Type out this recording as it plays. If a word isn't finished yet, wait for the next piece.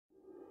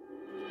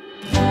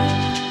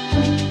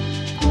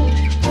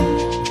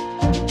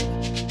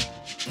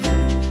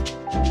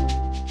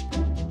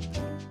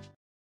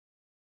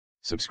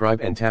Subscribe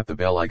and tap the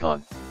bell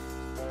icon.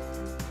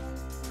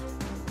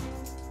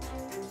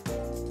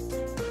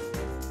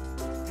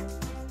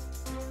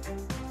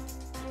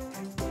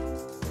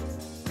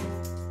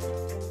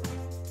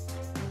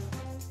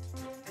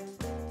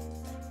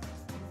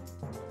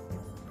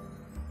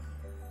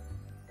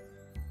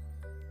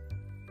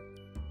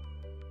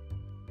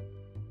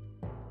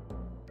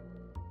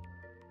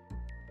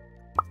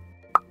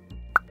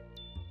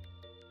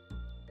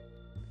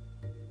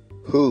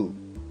 Who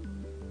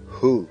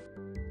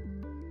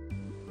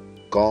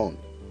कौन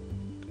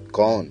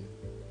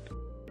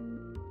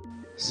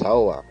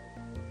सावा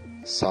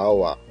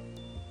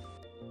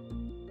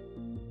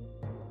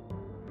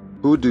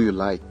Who do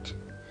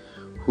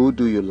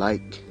you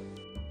like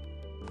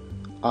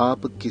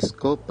आप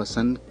किसको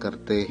पसंद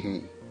करते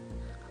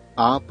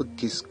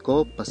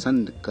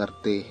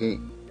हैं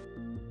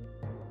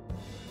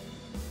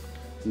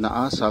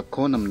naa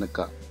sako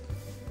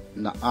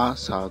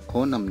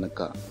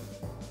namnaka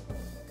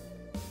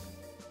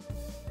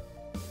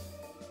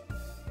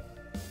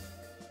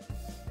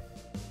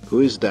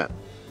Who is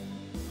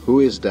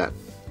that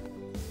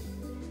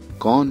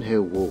कौन है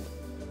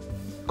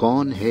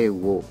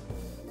वो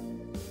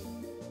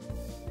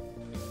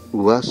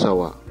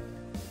Uwasawa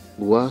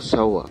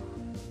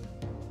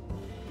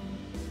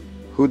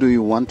Who do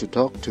you want to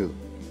talk to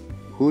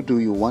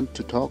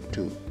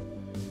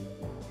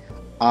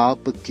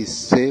आप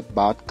किससे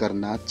बात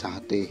करना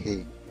चाहते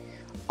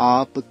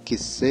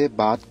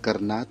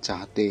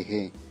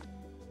हैं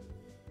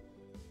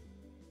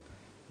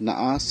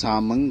naa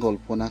samang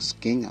golpo na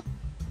skinga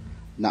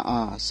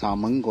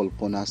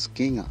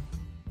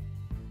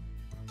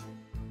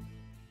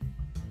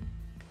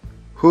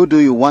Who do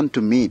you want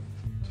to meet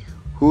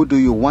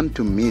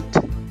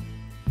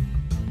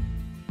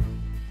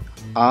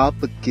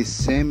आप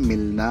किससे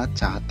मिलना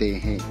चाहते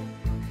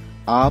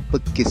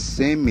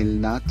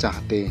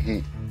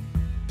हैं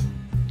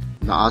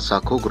naa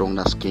sako grong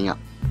na skinga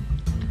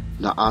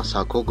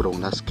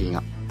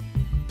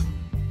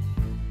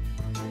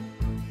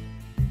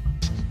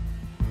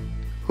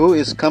Who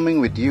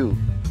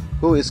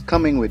is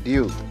coming with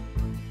you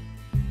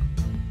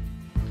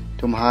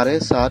तुम्हारे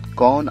साथ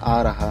कौन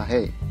आ रहा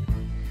है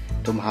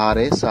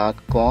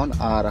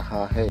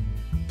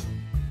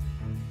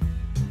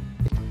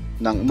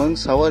nang mung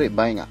sawari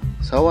bainga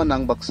sawa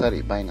nang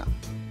baksari bainga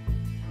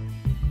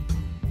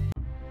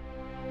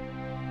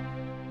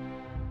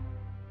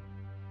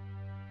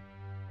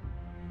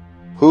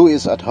Who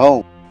is at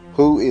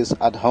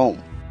home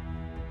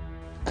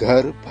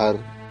घर पर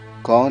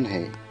कौन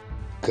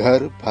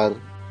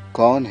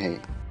है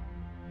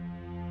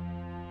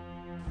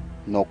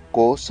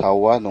nokko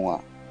sawa nonga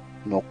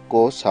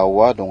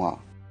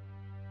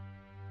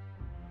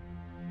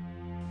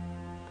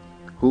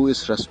Who is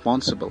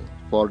responsible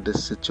for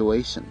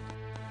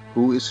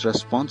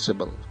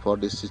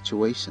this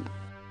situation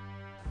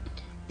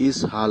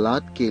इस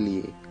हालात के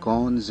लिए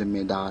कौन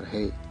जिम्मेदार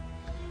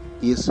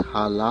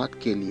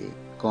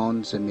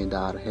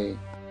है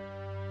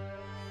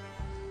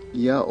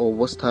या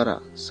obostara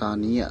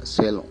sania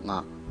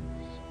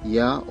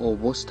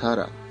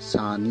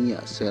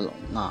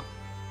selonga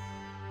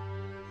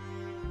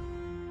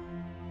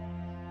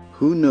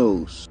Who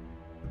knows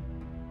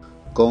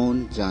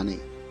कौन जाने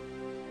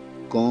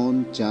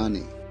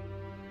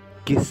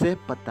किसे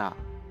पता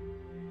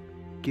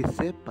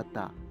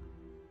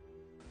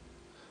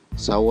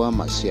sawa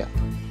masya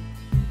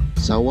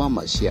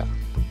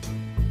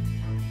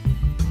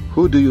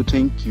Who do you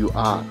think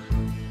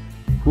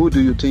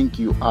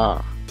you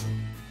are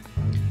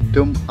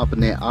तुम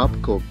अपने आप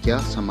को क्या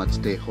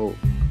समझते हो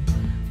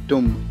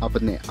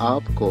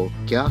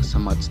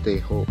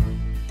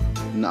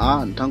naa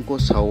ntangko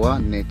sawa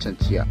ne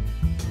chanchia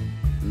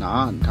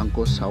naa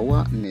ntangko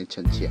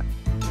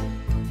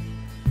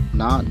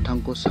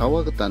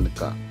sawa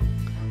gatanka